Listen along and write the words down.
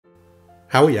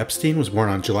Howie Epstein was born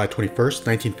on July 21st,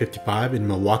 1955 in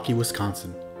Milwaukee,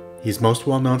 Wisconsin. He is most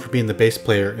well known for being the bass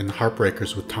player in the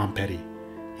Heartbreakers with Tom Petty.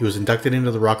 He was inducted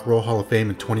into the Rock and Roll Hall of Fame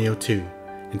in 2002.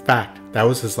 In fact, that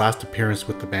was his last appearance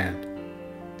with the band.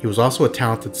 He was also a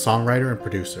talented songwriter and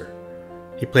producer.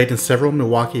 He played in several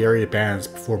Milwaukee area bands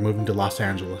before moving to Los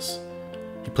Angeles.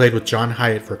 He played with John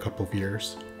Hyatt for a couple of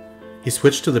years. He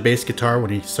switched to the bass guitar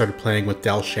when he started playing with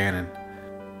Del Shannon.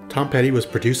 Tom Petty was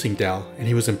producing Del, and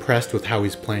he was impressed with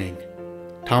Howie's playing.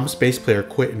 Tom's bass player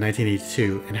quit in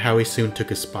 1982, and Howie soon took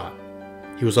his spot.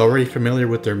 He was already familiar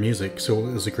with their music, so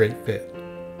it was a great fit.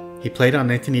 He played on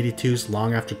 1982's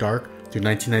Long After Dark through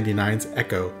 1999's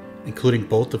Echo, including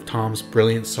both of Tom's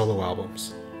brilliant solo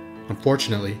albums.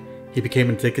 Unfortunately, he became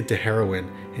addicted to heroin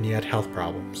and he had health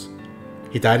problems.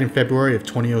 He died in February of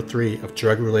 2003 of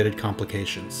drug-related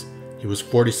complications. He was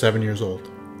 47 years old.